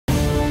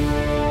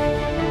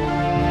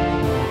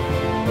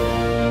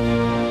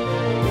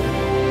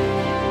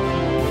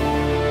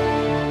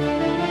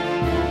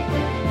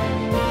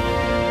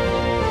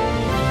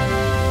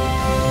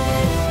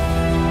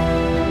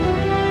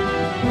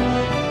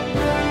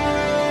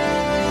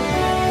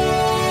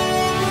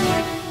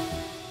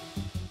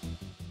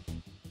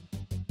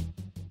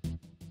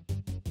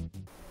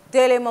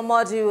Dele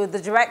Momodu,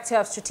 the Director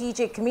of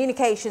Strategic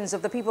Communications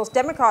of the People's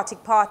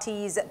Democratic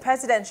Party's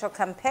presidential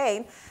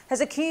campaign, has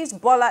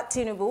accused Bola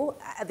Tinubu,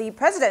 the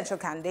presidential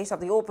candidate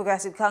of the All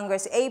Progressive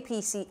Congress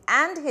APC,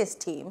 and his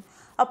team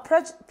of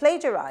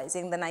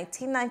plagiarizing the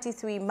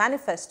 1993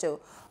 Manifesto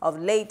of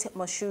late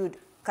Moshood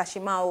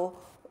Kashimawo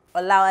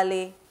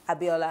Olawale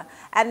Abiola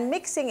and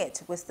mixing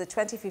it with the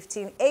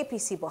 2015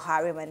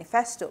 APC-Buhari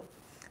Manifesto.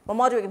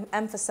 Momodu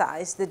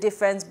emphasized the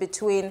difference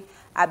between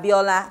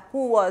Abiola,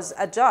 who was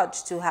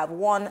adjudged to have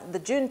won the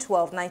June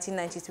 12,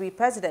 1993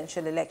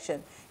 presidential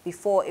election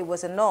before it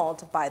was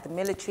annulled by the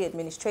military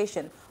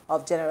administration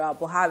of General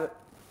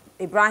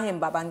Ibrahim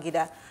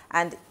Babangida,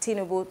 and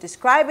Tinubu,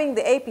 describing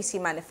the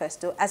APC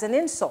manifesto as an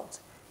insult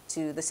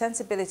to the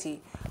sensibility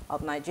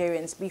of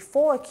Nigerians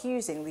before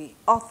accusing the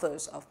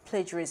authors of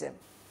plagiarism.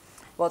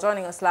 Well,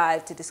 joining us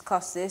live to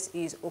discuss this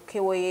is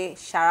Okewoye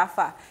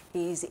Sharafa.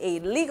 He's a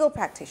legal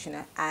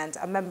practitioner and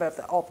a member of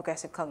the All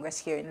Progressive Congress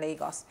here in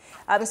Lagos.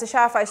 Mr.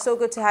 Sharafa, it's so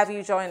good to have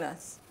you join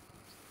us.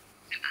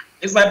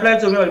 It's my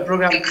pleasure to be on the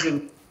program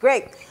too.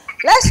 Great.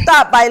 Let's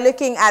start by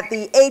looking at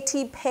the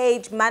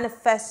 80-page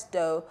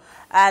manifesto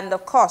and,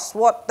 of course,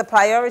 what the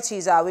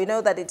priorities are. We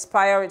know that it's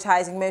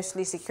prioritizing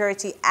mostly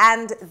security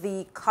and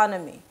the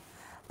economy.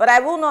 But I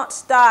will not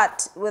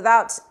start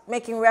without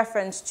making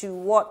reference to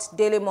what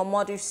Dele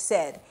Momodu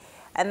said.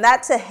 And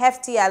that's a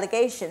hefty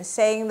allegation,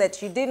 saying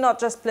that you did not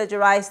just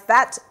plagiarize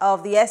that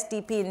of the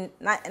SDP in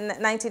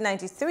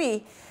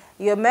 1993,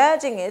 you're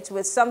merging it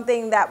with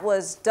something that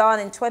was done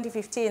in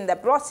 2015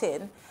 that brought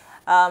in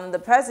the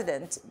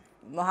president,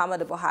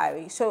 Muhammadu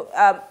Buhari. So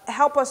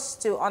help us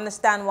to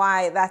understand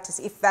why that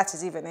is, if that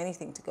is even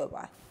anything to go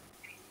by.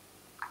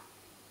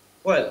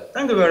 Well,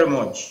 thank you very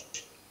much.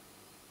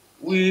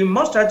 We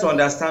must try to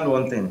understand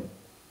one thing,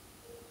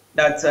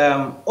 that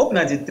OP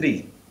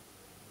 93,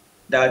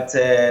 that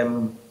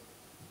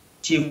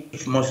Chief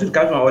Moshood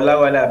Kashimawo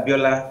Olawale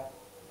Abiola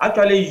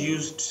actually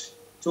used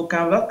to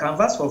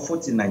canvass for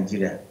votes in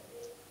Nigeria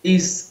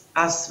is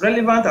as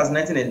relevant as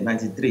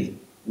 1993.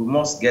 We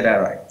must get that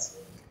right.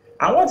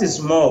 And what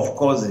is more, of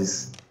course,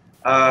 is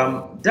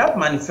that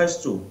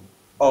manifesto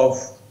of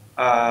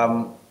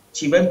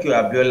Chief MKO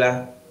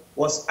Abiola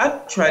was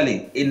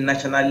actually a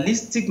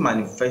nationalistic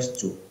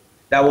manifesto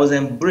that was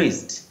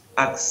embraced,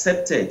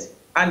 accepted,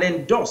 and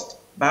endorsed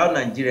by all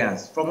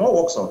Nigerians from all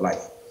walks of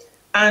life.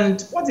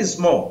 And what is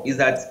more is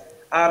that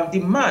the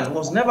man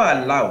was never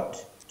allowed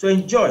to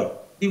enjoy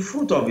the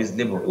fruit of his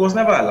labor. It was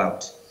never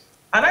allowed.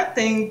 And I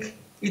think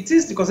it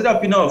is the considered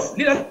opinion of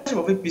leadership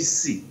of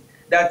APC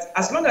that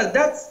as long as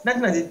that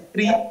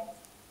 1993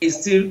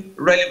 is still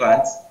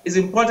relevant, it's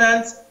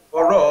important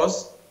for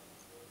us.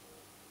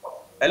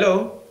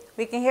 Hello?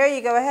 We can hear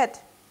you. Go ahead.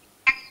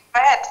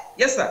 Go ahead.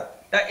 Yes, sir.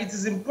 That it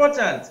is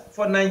important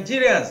for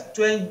Nigerians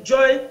to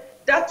enjoy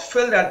that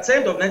failed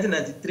attempt of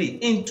 1993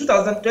 in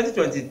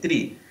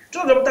 2023.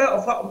 The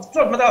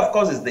matter, of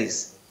course, is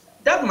this.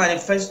 That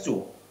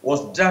manifesto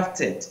was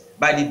drafted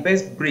by the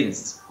best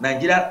brains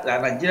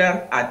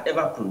Nigeria had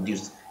ever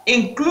produced,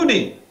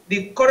 including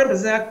the current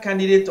presidential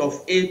candidate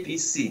of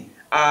APC,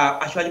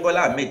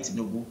 Bola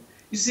Tinubu.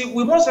 You see,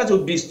 we must try to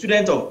be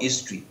students of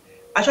history.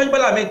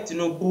 Bola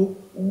Tinubu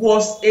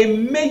was a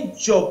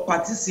major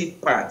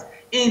participant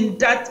in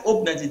that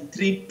OP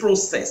 93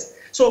 process.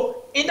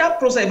 So in that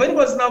process, if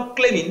anybody is now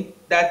claiming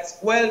that,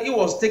 well, he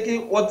was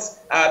taking what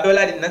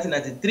Abiola did in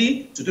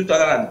 1993 to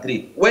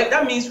 2003, well,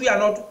 that means we are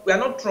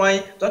not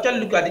trying to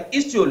actually look at the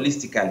history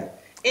holistically.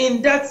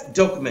 In that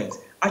document,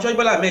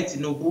 Bola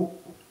Tinubu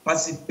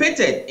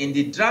participated in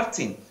the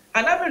drafting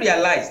and never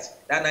realized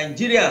that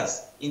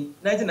Nigerians in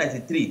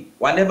 1993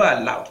 were never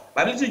allowed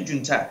by military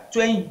junta to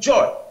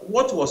enjoy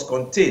what was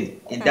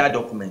contained in that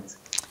document.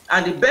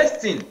 And the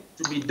best thing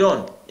to be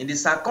done in the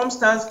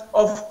circumstance,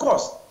 of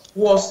course,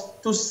 was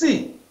to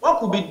see what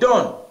could be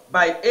done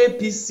by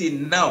APC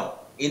now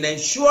in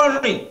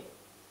ensuring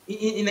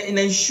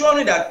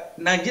that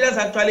Nigerians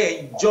actually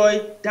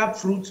enjoy that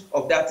fruit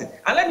of that thing.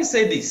 And let me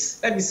say this.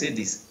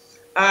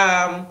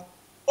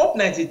 OP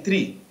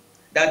 93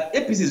 that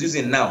APC is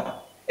using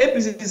now,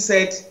 APC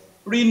said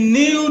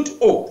renewed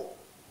hope.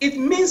 It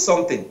means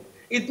something.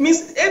 It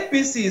means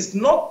APC is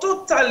not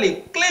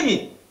totally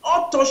claiming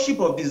authorship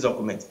of this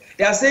document.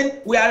 They are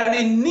saying we are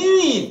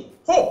renewing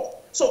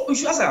hope. So we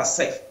should ask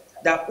ourselves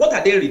that what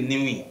are they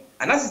renewing?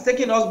 And that is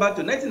taking us back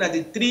to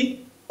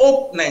 1993,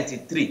 OP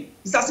 93.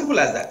 It's as simple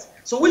as that.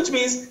 So which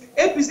means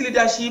APC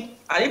leadership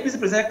and APC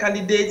presidential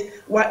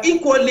candidate were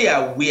equally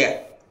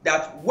aware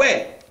that,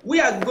 well, we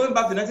are going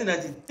back to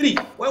 1993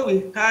 when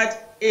we had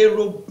a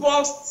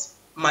robust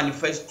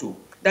manifesto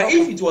that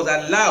if it was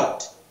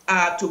allowed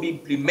to be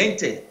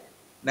implemented,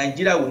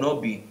 Nigeria will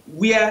not be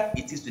where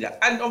it is today.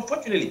 And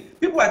unfortunately,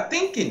 people are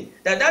thinking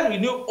that that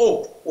renewed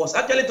hope was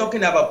actually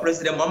talking about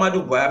President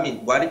Muhammadu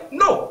Buhari.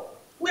 No,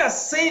 we are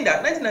saying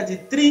that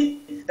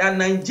 1993, that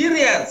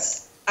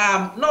Nigerians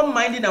are not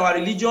minding our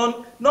religion,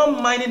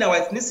 not minding our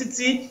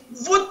ethnicity,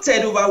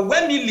 voted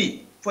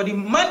overwhelmingly for the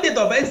mandate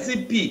of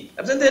SDP,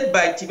 represented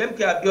by Chief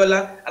MKO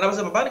Abiola and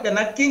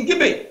Babangida King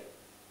Gibe.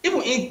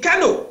 Even in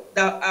Kano,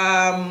 that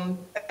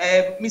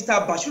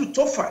Mr. Bashir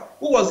Tofa,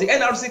 who was the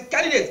NRC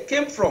candidate,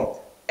 came from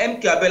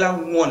MKO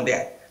Abiola, won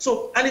there.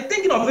 So, and the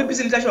thinking of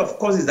APC leadership, of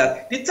course, is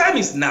that the time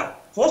is now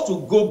for us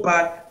to go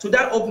back to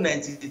that Open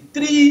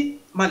 93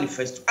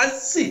 manifesto and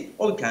see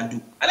what we can do.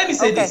 And let me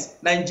say this,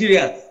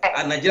 Nigerians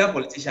and Nigerian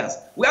politicians,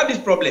 we have this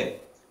problem.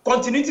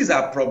 Continuity is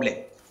our problem.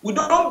 We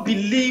don't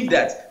believe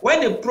that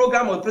when the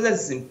program or the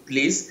process is in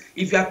place,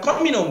 if you are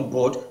coming on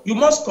board, you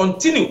must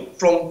continue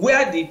from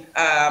where the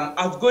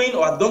outgoing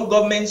or outgoing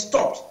government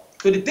stopped.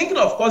 So the thinking,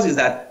 of course, is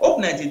that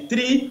Open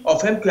 93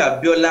 of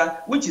MKO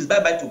Abiola, which is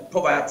bye-bye to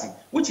poverty,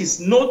 which is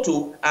no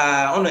to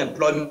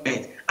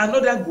unemployment, and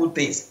other good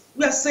things.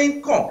 We are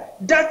saying, come,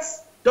 that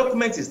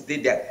document is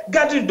there,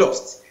 gathering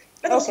dust.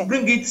 Let us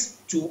bring it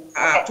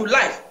to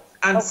life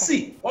and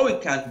see what we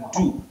can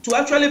do to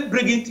actually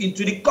bring it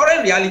into the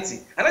current reality.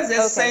 And that's the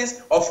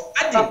essence of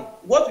adding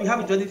what we have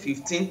in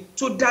 2015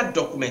 to that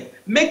document,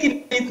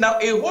 making it now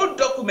a whole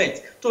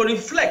document to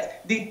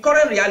reflect the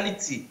current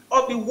reality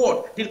of the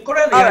world, the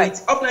current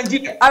reality of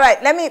Nigeria. All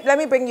right, let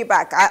me bring you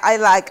back. I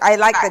like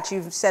that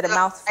you've said a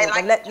mouthful,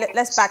 but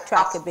let's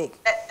backtrack a bit.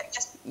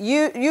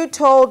 You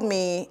told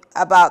me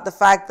about the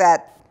fact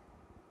that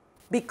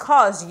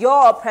because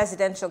your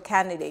presidential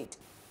candidate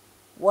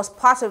was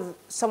part of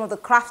some of the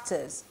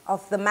crafters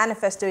of the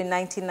manifesto in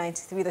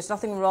 1993, there's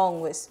nothing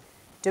wrong with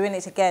doing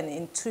it again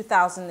in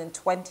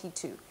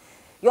 2022.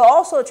 You're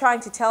also trying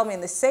to tell me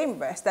in the same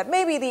breath that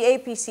maybe the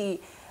APC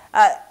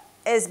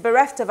is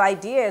bereft of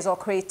ideas or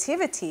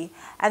creativity,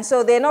 and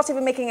so they're not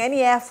even making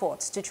any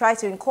efforts to try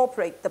to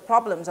incorporate the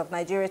problems of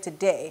Nigeria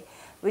today,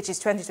 which is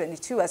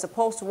 2022, as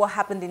opposed to what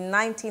happened in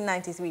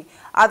 1993.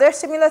 Are there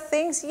similar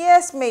things?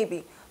 Yes,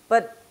 maybe.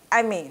 But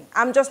I mean,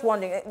 I'm just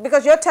wondering,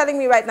 because you're telling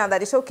me right now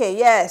that it's okay,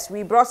 yes,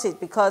 we brought it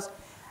because,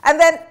 and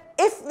then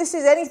if this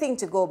is anything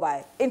to go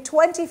by, in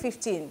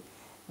 2015,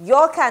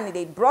 your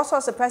candidate brought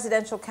us a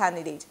presidential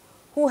candidate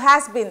who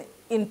has been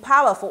in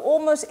power for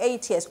almost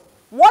 8 years.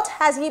 What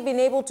has he been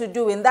able to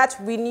do in that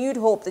renewed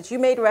hope that you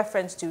made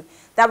reference to,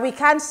 that we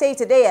can't say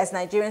today as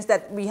Nigerians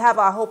that we have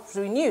our hopes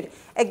renewed?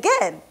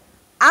 Again,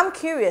 I'm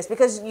curious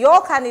because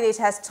your candidate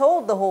has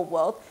told the whole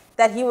world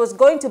that he was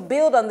going to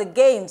build on the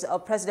gains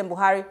of President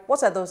Buhari.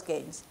 What are those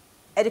gains?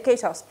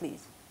 Educate us,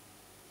 please.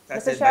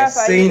 Mr. Sharafa,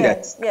 are you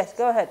there? Yes,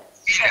 go ahead.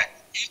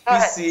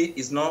 APC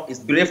is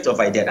bereft of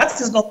idea. That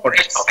is not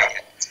correct.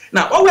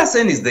 Now, what we are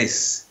saying is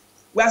this.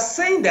 We are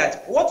saying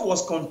that what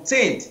was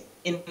contained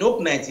in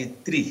Open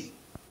 93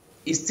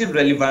 is still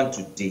relevant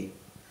today.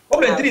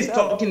 Open 93 is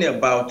talking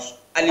about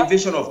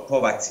alleviation of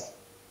poverty.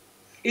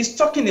 It's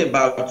talking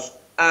about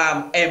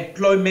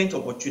employment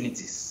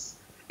opportunities.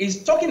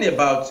 It's talking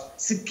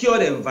about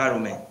secure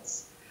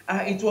environments.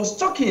 It was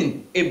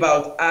talking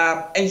about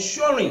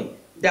ensuring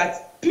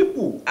that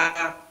people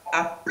are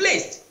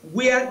placed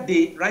where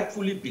they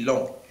rightfully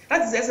belong.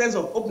 That is the essence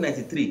of Open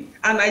 93.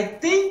 And I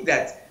think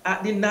that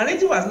the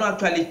narrative has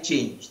not actually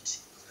changed.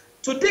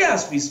 Today,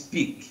 as we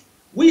speak,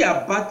 we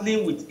are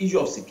battling with the issue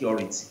of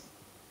security.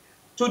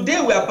 Today,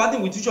 we are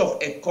battling with the issue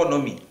of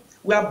economy.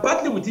 We are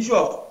battling with the issue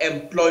of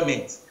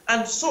employment,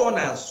 and so on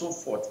and so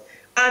forth.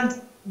 And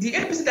the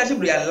APC leadership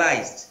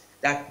realized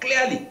that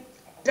clearly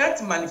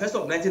that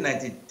manifesto of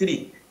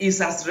 1993 is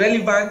as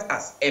relevant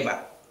as ever.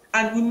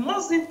 And we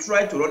mustn't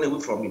try to run away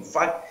from the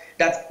fact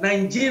that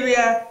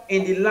Nigeria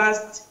in the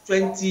last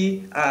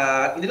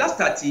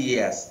 30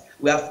 years,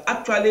 we have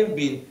actually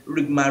been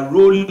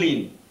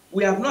rigmaroling.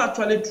 We have not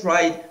actually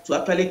tried to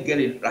actually get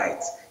it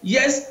right.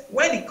 Yes,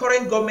 when the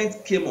current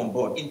government came on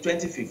board in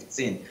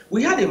 2015,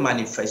 we had a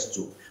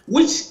manifesto,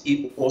 which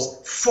it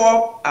was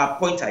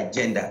 4-point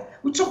agenda.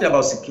 We talked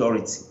about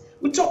security,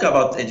 we talk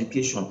about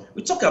education,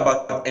 we talk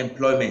about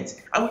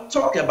employment, and we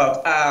talk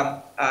about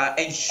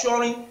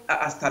ensuring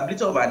a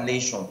stability of our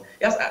nation.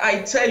 Yes,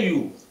 I tell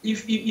you,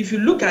 if you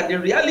look at the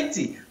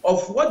reality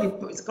of what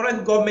the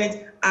current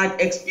government had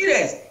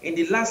experienced in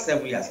the last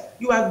 7 years,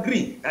 you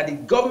agree that the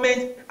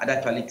government had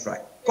actually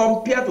tried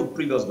compared to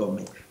previous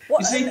government. Well,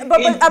 you see,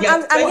 but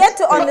I'm yet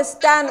to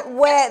understand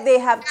where they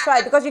have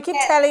tried, because you keep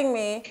telling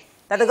me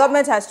that the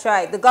government has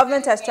tried. The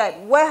government has tried.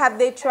 Where have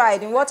they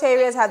tried? In what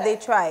areas have they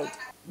tried?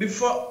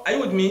 Before, are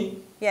you with me?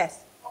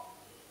 Yes.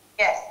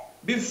 Yes.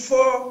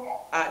 Before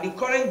the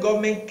current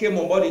government came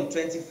on board in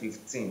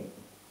 2015,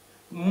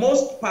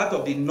 most part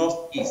of the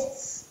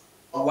Northeast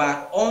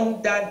were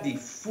under the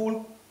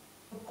full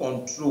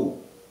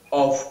control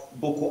of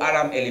Boko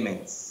Haram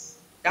elements.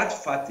 That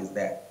fact is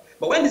there.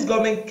 But when this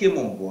government came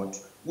on board,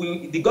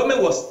 the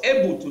government was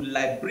able to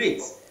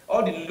liberate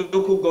all the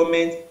local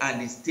government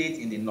and the state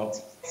in the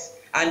Northeast.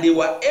 And they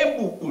were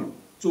able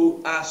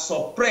to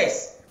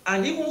suppress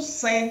and even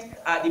send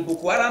the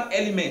Boko Haram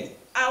element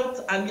out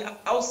and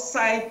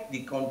outside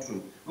the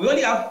country. We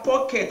only have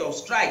pocket of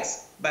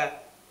strikes,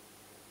 but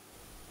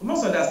we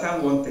must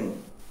understand one thing.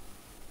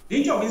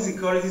 The issue of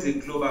insecurity is a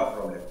global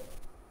problem.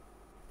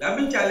 There have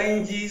been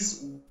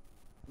challenges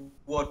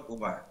world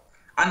over.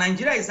 And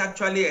Nigeria is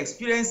actually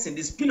experiencing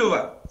the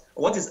spillover of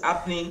what is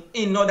happening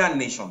in northern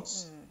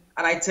nations.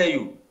 And I tell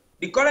you,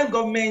 the current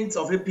government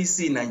of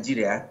APC in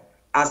Nigeria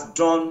has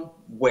done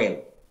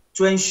well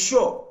to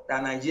ensure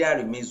that Nigeria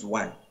remains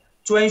one,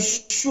 to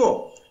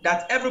ensure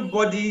that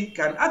everybody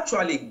can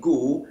actually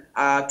go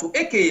to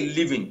AKA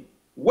living.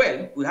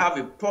 Well, we have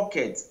a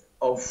pocket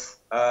of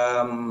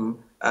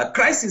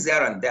crisis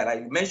here and there, like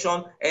you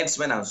mentioned,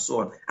 elsewhere and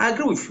so on. I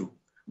agree with you.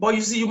 But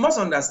you see, you must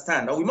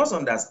understand, or we must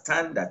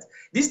understand that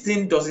this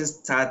thing doesn't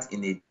start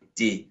in a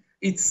day.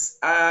 It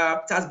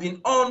has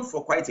been on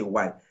for quite a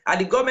while. And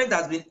the government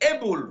has been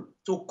able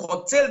to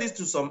curtail this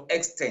to some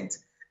extent.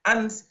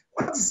 And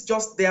what is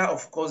just there,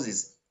 of course,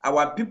 is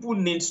our people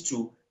need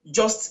to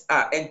just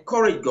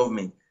encourage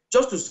government,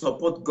 just to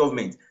support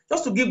government,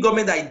 just to give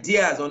government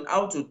ideas on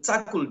how to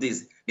tackle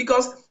this.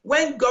 Because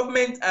when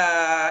government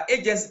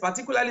agencies,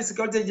 particularly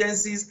security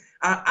agencies,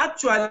 are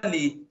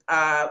actually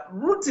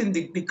rooting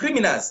the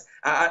criminals,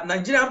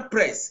 Nigerian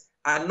press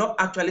are not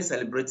actually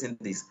celebrating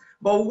this.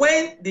 But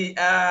when the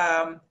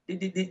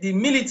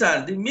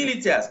militaries,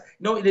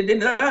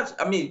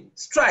 they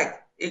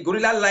strike, a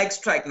guerrilla-like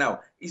strike now,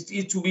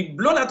 it will be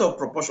blown out of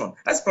proportion.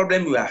 That's the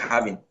problem we are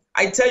having.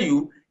 I tell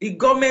you, the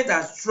government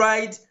has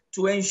tried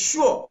to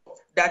ensure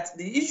that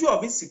the issue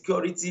of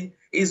insecurity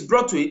is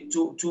brought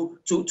to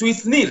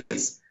its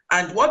knees.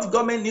 And what the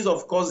government needs,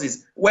 of course,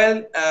 is, well,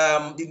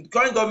 the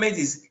current government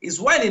is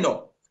winding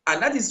up.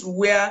 And that is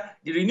where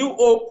the Renew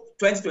Hope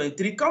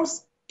 2023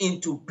 comes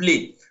into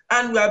play.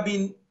 And we have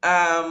been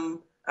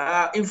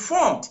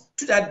informed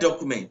to that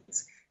document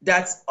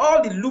that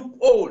all the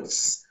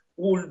loopholes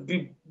will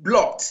be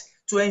blocked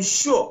to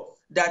ensure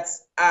that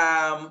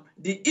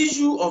the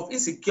issue of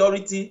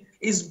insecurity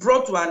is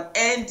brought to an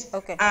end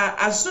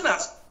as soon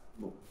as possible.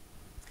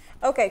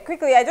 Okay,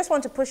 quickly, I just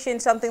want to push in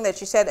something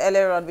that you said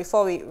earlier on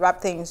before we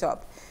wrap things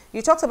up.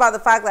 You talked about the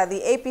fact that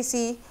the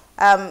APC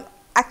are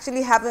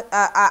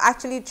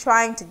actually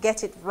trying to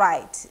get it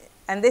right.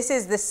 And this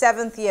is the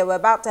 7th year. We're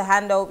about to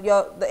hand over,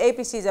 the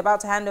APC is about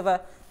to hand over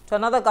to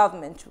another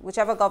government,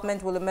 whichever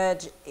government will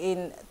emerge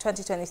in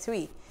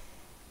 2023.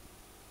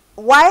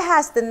 Why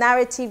has the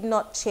narrative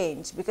not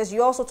changed? Because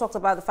you also talked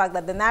about the fact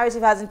that the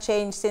narrative hasn't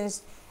changed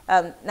since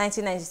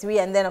 1993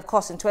 and then, of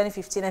course, in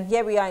 2015, and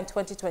here we are in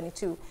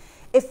 2022.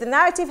 If the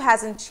narrative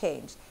hasn't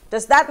changed,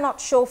 does that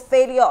not show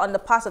failure on the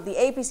part of the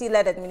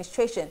APC-led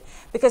administration?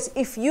 Because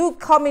if you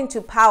come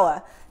into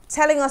power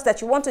telling us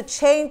that you want to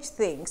change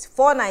things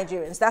for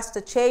Nigerians, that's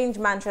the change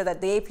mantra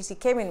that the APC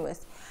came in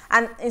with,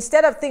 and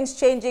instead of things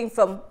changing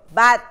from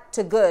bad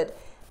to good,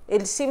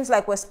 it seems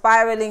like we're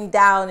spiraling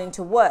down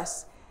into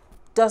worse.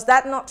 Does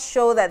that not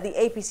show that the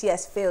APC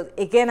has failed?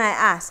 Again, I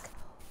ask,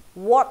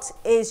 what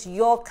is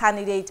your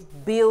candidate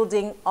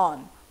building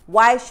on?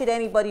 Why should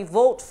anybody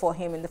vote for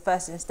him in the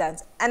first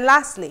instance? And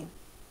lastly,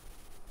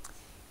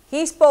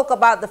 he spoke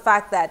about the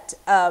fact that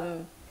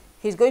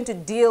he's going to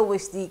deal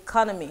with the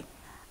economy.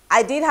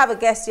 I did have a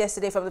guest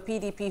yesterday from the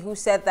PDP who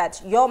said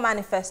that your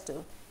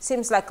manifesto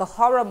seems like a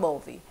horror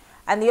movie.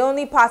 And the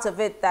only part of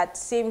it that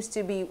seems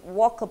to be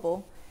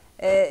workable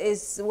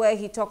is where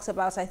he talks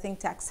about, I think,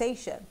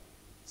 taxation.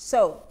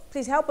 So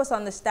please help us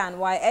understand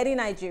why any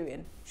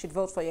Nigerian should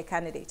vote for your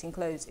candidate in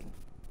closing.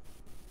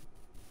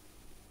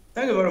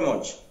 Thank you very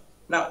much.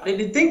 Now,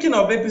 the thinking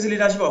of APC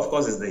leadership, of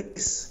course, is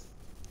this.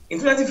 In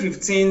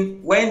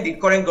 2015, when the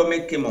current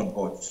government came on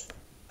board,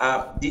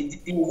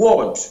 the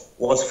world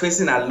was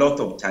facing a lot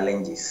of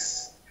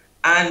challenges.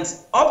 And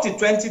up to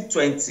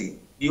 2020,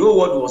 the whole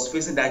world was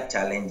facing that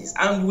challenges.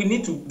 And we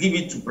need to give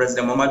it to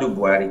President Muhammadu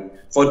Buhari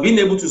for being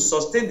able to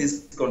sustain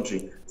this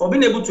country, for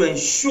being able to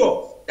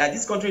ensure that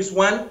this country is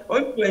one, or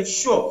to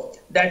ensure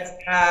that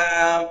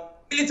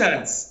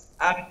militants,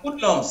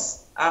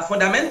 hoodlums,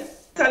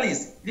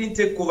 fundamentalists didn't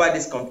take over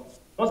this country.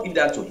 Must give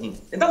that to him.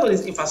 In terms of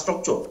his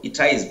infrastructure, he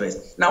tried his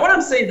best. Now, what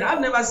I'm saying,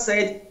 I've never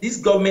said this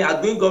government,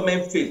 outgoing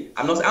government failed.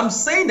 I'm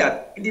saying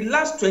that in the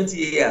last 20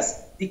 years,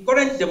 the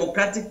current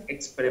democratic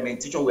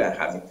experimentation we are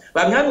having,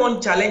 we have had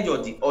one challenge or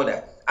the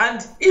other.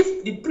 And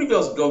if the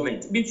previous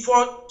government,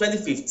 before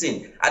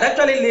 2015, had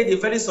actually laid a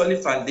very solid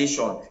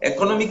foundation,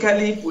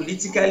 economically,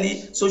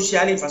 politically,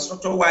 socially,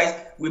 infrastructure-wise,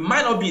 we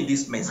might not be in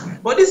this mess.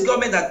 But this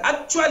government has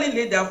actually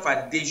laid that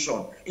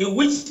foundation in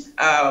which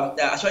Bola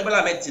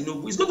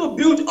Tinubu is going to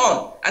build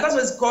on. And that's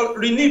what it's called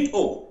renewed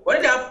hope.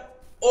 When they have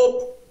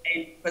hope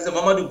in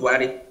President Muhammadu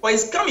Buhari, but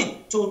it's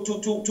coming to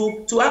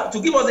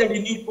give us a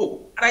renewed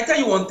hope. And I tell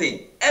you one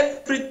thing,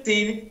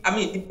 everything,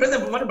 the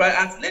President Muhammadu Buhari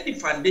has laid the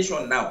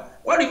foundation now.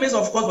 What remains,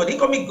 of course, for the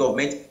incoming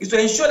government is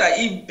to ensure that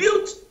he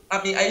built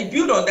on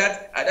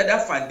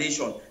that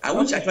foundation, and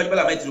which actually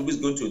Bola Tinubu is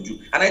going to do.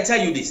 And I tell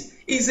you this,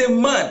 he's a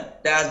man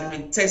that has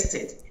been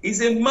tested.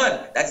 He's a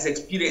man that is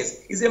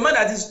experienced. He's a man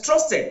that is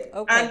trusted.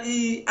 Okay. And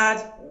he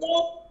had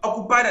more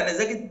occupied an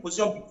executive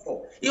position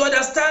before. He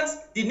understands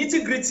the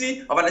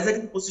nitty-gritty of an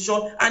executive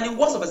position and the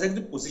worst of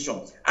executive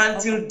position.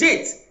 Until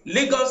date,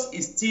 Lagos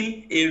is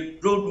still a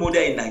role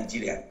model in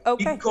Nigeria.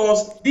 Okay.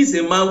 Because this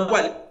is a man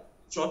who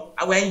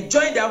and we're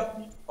enjoying the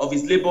output of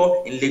his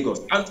labor in Lagos.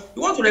 And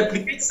we want to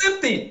replicate the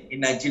same thing in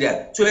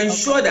Nigeria to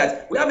ensure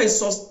that we have a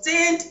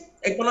sustained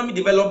economic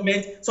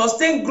development,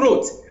 sustain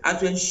growth, and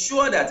to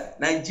ensure that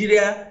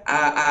Nigeria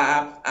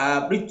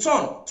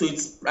return to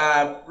its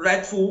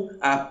rightful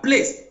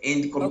place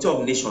in the Committee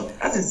of Nations.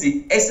 That is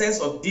the essence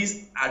of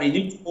this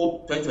renewed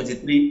hope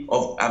 2023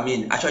 of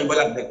Accuses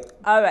Bola.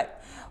 All right.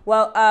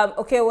 Well,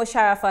 Okewoye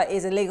Sharafa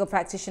is a legal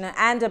practitioner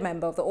and a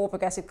member of the All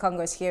Progressive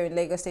Congress here in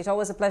Lagos State.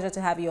 Always a pleasure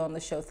to have you on the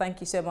show.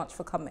 Thank you so much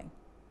for coming.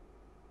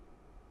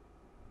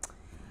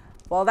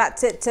 Well,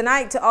 that's it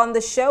tonight on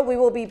the show. We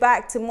will be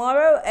back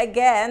tomorrow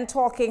again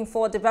talking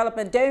for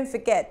development. Don't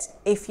forget,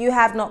 if you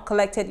have not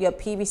collected your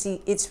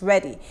PVC, it's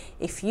ready.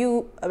 If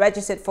you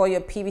registered for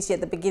your PVC at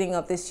the beginning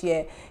of this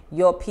year,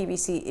 your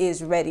PVC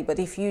is ready. But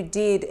if you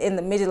did in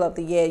the middle of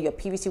the year, your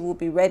PVC will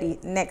be ready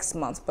next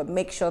month. But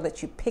make sure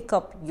that you pick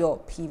up your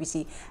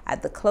PVC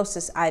at the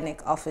closest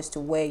INEC office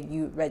to where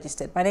you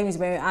registered. My name is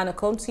Mary Anna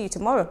Cohn. See you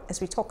tomorrow as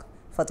we talk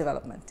for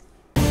development.